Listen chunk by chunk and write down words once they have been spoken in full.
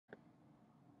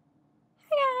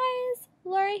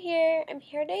Laura here. I'm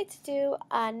here today to do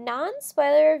a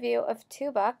non-spoiler review of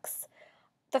two books.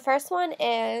 The first one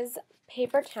is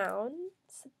Paper Towns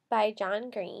by John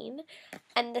Green,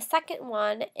 and the second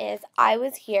one is I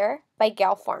Was Here by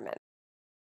Gail Forman.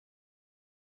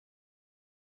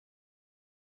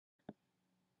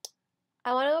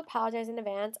 I want to apologize in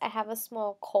advance. I have a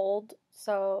small cold,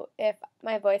 so if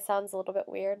my voice sounds a little bit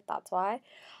weird, that's why.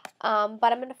 But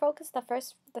I'm going to focus the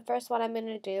first one I'm going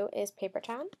to do is Paper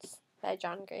Towns by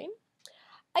John Green.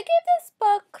 I gave this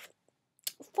book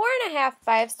 4.5,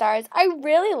 5 stars. I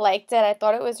really liked it. I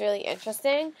thought it was really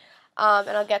interesting. And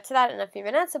I'll get to that in a few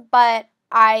minutes. But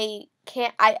I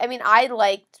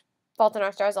liked Fault in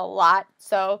Our Stars a lot.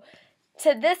 So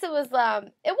to this, it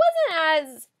wasn't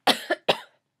as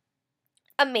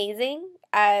amazing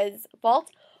as Fault,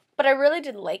 but I really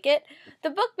did like it. The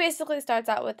book basically starts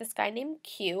out with this guy named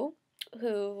Q,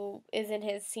 who is in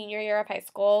his senior year of high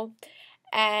school,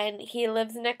 and he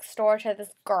lives next door to this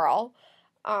girl.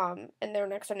 And they're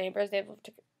next door neighbors.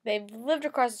 They've lived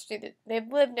across the street. They've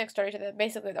lived next door to each other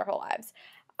basically their whole lives.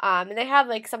 And they have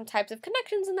like some types of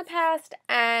connections in the past.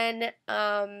 And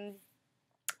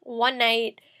one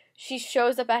night she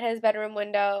shows up at his bedroom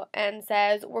window and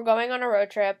says, "We're going on a road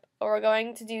trip. Or we're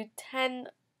going to do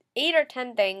 8 or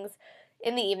 10 things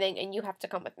in the evening, and you have to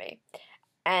come with me."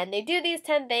 And they do these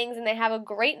 10 things, and they have a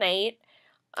great night.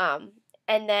 And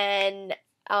then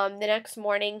the next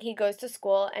morning, he goes to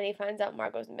school, and he finds out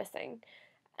Margot's missing.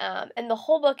 And the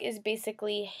whole book is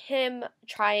basically him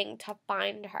trying to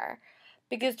find her.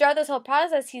 Because throughout this whole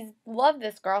process, he's loved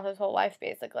this girl his whole life,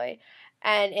 basically.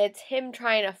 And it's him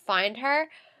trying to find her.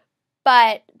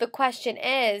 But the question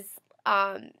is,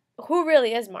 who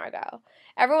really is Margot?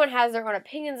 Everyone has their own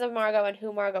opinions of Margot and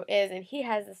who Margot is, and he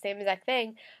has the same exact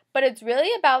thing. But it's really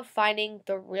about finding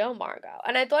the real Margot.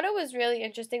 And I thought it was really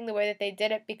interesting the way that they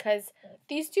did it, because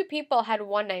these two people had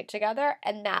one night together,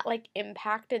 and that, like,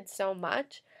 impacted so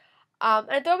much. And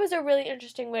I thought it was a really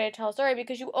interesting way to tell a story,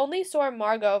 because you only saw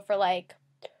Margot for, like,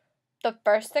 the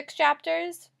first 6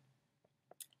 chapters,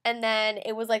 and then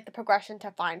it was, like, the progression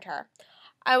to find her.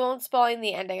 I won't spoil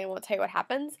the ending. I won't tell you what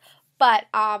happens. But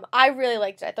I really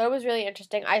liked it. I thought it was really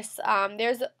interesting. There's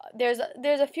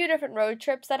a few different road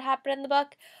trips that happen in the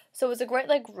book, so it was a great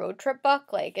like road trip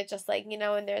book. Like it's just like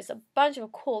and there's a bunch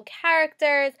of cool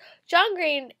characters. John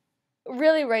Green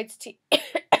really writes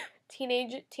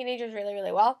teenagers really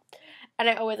really well, and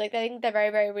I always like that. I think they're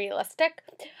very very realistic.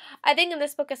 I think in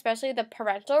this book especially the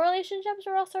parental relationships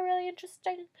are also really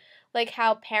interesting, like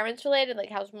how parents related, like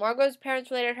how Margot's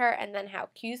parents related to her, and then how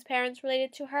Q's parents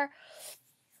related to her.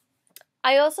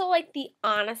 I also like the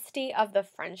honesty of the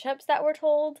friendships that were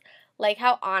told, like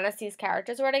how honest these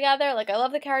characters were together. Like I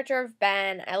love the character of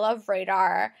Ben, I love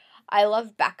Radar, I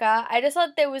love Becca. I just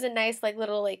thought there was a nice like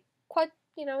little like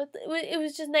it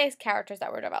was just nice characters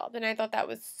that were developed, and I thought that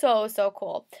was so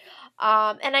cool.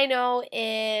 And I know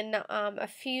in a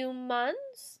few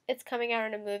months it's coming out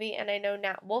in a movie, and I know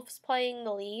Nat Wolff's playing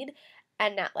the lead.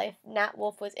 And Nat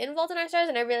Wolff was in Fault in Our Stars,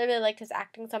 and I really, really liked his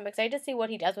acting, so I'm excited to see what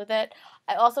he does with it.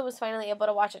 I also was finally able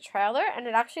to watch a trailer, and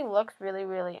it actually looks really,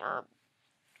 really,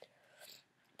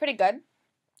 pretty good.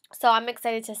 So I'm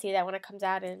excited to see that when it comes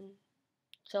out in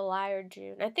July or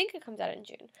June. I think it comes out in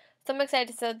June. So I'm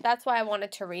excited, so that's why I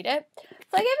wanted to read it.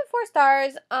 So I gave it 4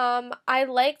 stars. I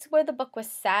liked where the book was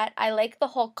set. I liked the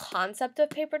whole concept of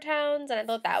Paper Towns, and I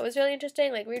thought that was really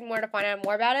interesting. Like, read more to find out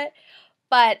more about it.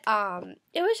 But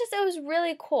it was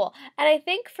really cool. And I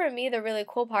think for me the really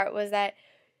cool part was that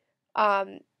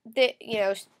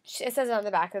it says on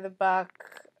the back of the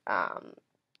book,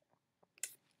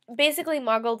 basically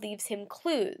Margot leaves him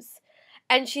clues.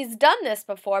 And she's done this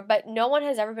before, but no one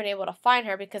has ever been able to find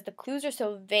her because the clues are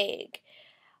so vague.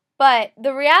 But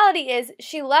the reality is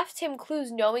she left him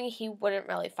clues knowing he wouldn't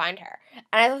really find her.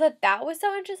 And I thought that was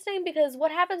so interesting, because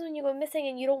what happens when you go missing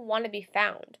and you don't want to be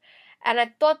found? And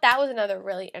I thought that was another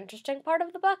really interesting part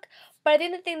of the book. But I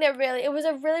think the thing that it was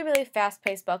a really, really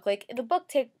fast-paced book. Like, the book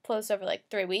takes place over, like,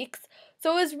 3 weeks.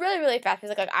 So it was really, really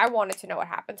fast-paced. Like, I wanted to know what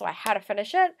happened, so I had to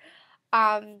finish it.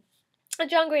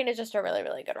 John Green is just a really,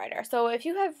 really good writer. So if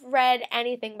you have read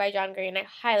anything by John Green, I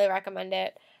highly recommend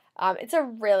it. It's a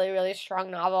really, really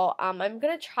strong novel. I'm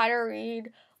going to try to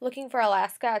read Looking for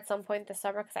Alaska at some point this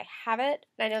summer, because I have it.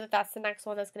 And I know that that's the next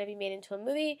one that's going to be made into a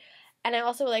movie. And I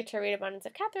also would like to read Abundance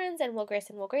of Catherines and Will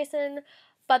Grayson.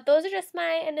 But those are just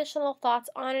my initial thoughts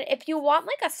on it. If you want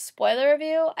like a spoiler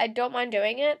review, I don't mind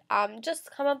doing it. Just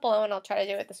comment below and I'll try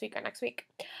to do it this week or next week.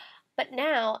 But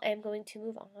now I'm going to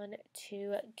move on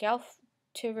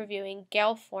to reviewing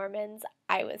Gail Forman's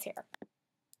I Was Here.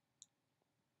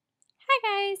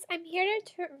 Hi guys, I'm here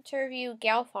to review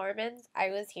Gail Forman's I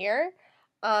Was Here.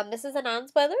 This is a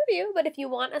non-spoiler review, but if you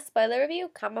want a spoiler review,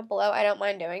 comment below. I don't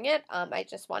mind doing it. I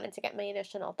just wanted to get my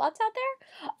initial thoughts out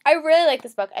there. I really like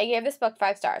this book. I gave this book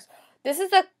 5 stars. This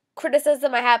is a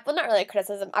criticism I have, well, not really a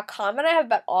criticism, a comment I have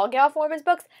about all Gail Forman's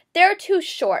books. They're too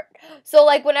short. So,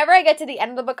 like, whenever I get to the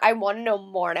end of the book, I want to know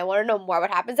more, and I want to know more what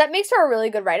happens. That makes her a really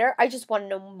good writer. I just want to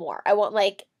know more. I want,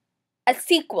 like, a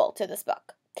sequel to this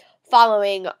book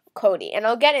following Cody, and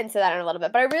I'll get into that in a little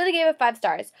bit, but I really gave it 5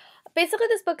 stars. Basically,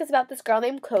 this book is about this girl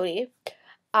named Cody,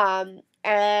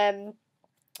 and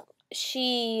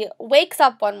she wakes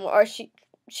up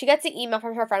she gets an email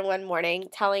from her friend one morning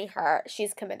telling her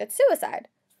she's committed suicide.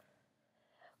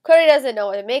 Cody doesn't know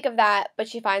what to make of that, but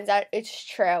she finds out it's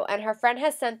true, and her friend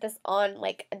has sent this on,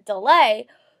 like, a delay,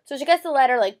 so she gets the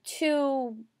letter, like,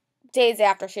 2 days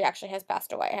after she actually has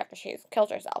passed away, after she's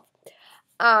killed herself.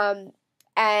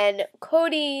 And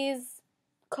Cody's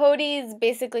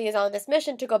basically is on this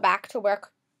mission to go back to where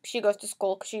she goes to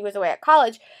school because she was away at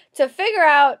college to figure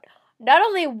out not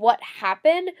only what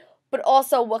happened, but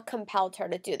also what compelled her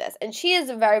to do this. And she is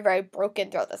very, very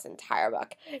broken throughout this entire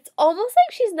book. It's almost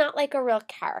like she's not like a real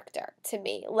character to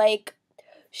me. Like,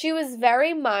 she was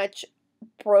very much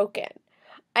broken.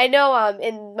 I know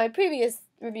in my previous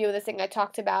review of this thing I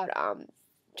talked about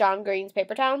John Green's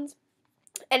Paper Towns.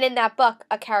 And in that book,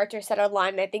 a character said a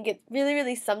line, and I think it really,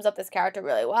 really sums up this character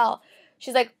really well.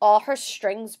 She's like, all her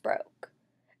strings broke.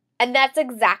 And that's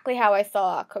exactly how I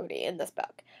saw Cody in this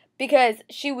book. Because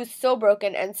she was so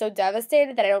broken and so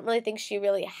devastated that I don't really think she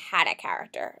really had a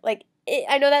character. Like,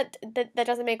 I know that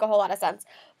doesn't make a whole lot of sense.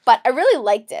 But I really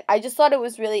liked it. I just thought it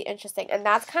was really interesting. And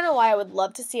that's kind of why I would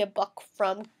love to see a book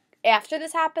from after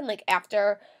this happened, like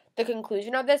after the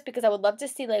conclusion of this. Because I would love to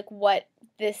see, like, what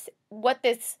this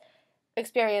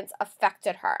experience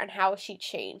affected her and how she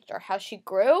changed or how she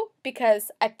grew, because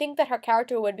I think that her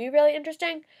character would be really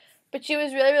interesting, but she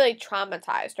was really, really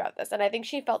traumatized throughout this, and I think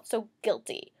she felt so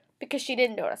guilty because she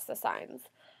didn't notice the signs.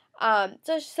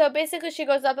 So basically she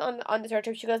goes up on this road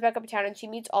trip, she goes back up to town, and she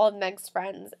meets all of Meg's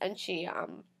friends, and she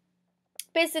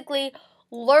basically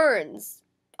learns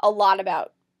a lot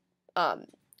about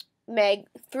Meg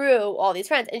through all these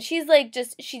friends, and she's like,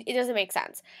 it doesn't make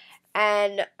sense.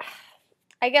 And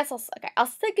I guess I'll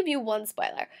still give you one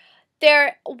spoiler.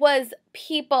 There was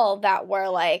people that were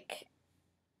like,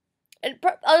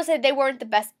 I'll just say they weren't the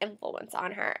best influence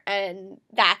on her, and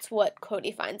that's what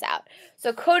Cody finds out.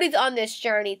 So Cody's on this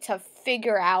journey to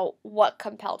figure out what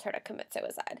compelled her to commit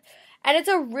suicide. And it's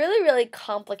a really, really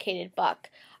complicated book.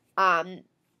 And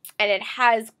it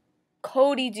has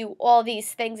Cody do all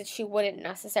these things that she wouldn't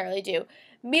necessarily do,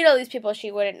 meet all these people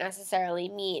she wouldn't necessarily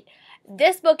meet.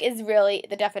 This book is really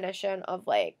the definition of,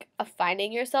 like, a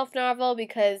finding yourself novel,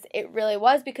 because it really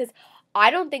was, because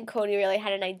I don't think Cody really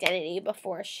had an identity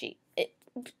before she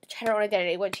had her own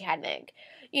identity when she had Meg.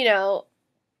 You know,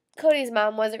 Cody's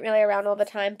mom wasn't really around all the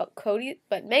time,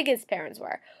 but Megan's parents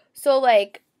were. So,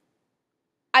 like,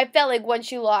 I felt like when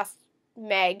she lost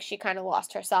Meg, she kind of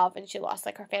lost herself, and she lost,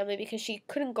 like, her family, because she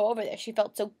couldn't go over there. She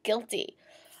felt so guilty.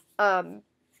 I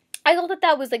thought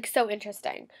that was, like, so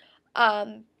interesting.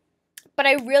 But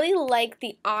I really like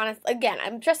the again,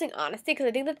 I'm stressing honesty, because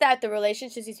I think that the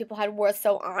relationships these people had were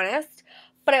so honest,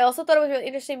 but I also thought it was really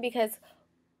interesting because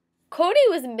Cody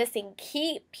was missing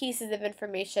key pieces of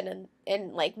information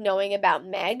in like, knowing about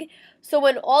Meg. So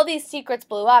when all these secrets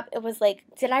blew up, it was like,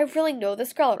 did I really know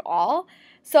this girl at all?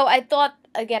 So I thought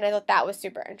that was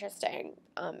super interesting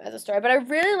as a story. But I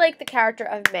really liked the character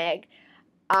of Meg.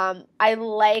 I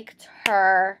liked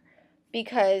her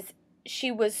because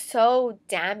she was so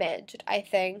damaged, I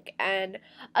think. And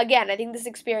again, I think this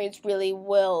experience really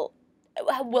will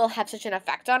have such an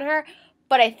effect on her.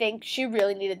 But I think she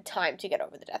really needed time to get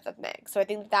over the death of Meg. So I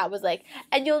think that was like,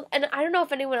 and I don't know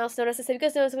if anyone else noticed this. If you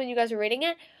guys noticed when you guys were reading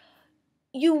it,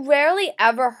 you rarely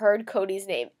ever heard Cody's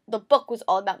name. The book was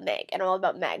all about Meg and all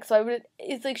about Meg. So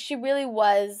it's like she really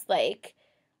was like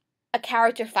a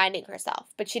character finding herself,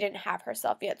 but she didn't have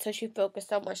herself yet. So she focused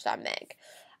so much on Meg.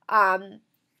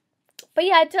 But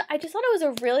yeah, I just thought it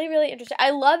was a really, really interesting.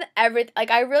 I love everything. Like,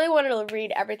 I really wanted to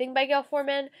read everything by Gail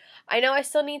Forman. I know I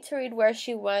still need to read Where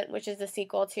She Went, which is the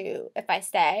sequel to If I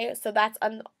Stay. So that's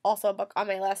also a book on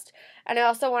my list. And I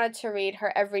also wanted to read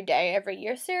her Every Day, Every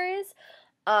Year series.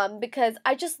 Because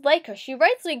I just like her. She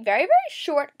writes like very, very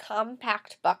short,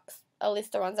 compact books. At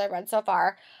least the ones I've read so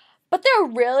far. But they're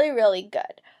really, really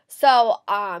good. So,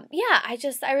 yeah, I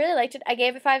really liked it. I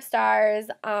gave it 5 stars.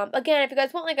 Again, if you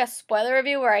guys want, like, a spoiler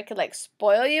review where I could, like,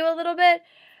 spoil you a little bit,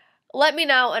 let me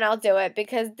know and I'll do it,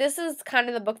 because this is kind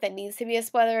of the book that needs to be a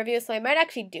spoiler review, so I might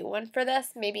actually do one for this,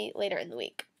 maybe later in the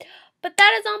week. But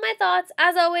that is all my thoughts.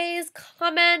 As always,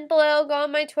 comment below, go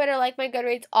on my Twitter, like my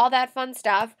Goodreads, all that fun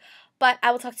stuff. But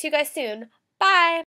I will talk to you guys soon. Bye!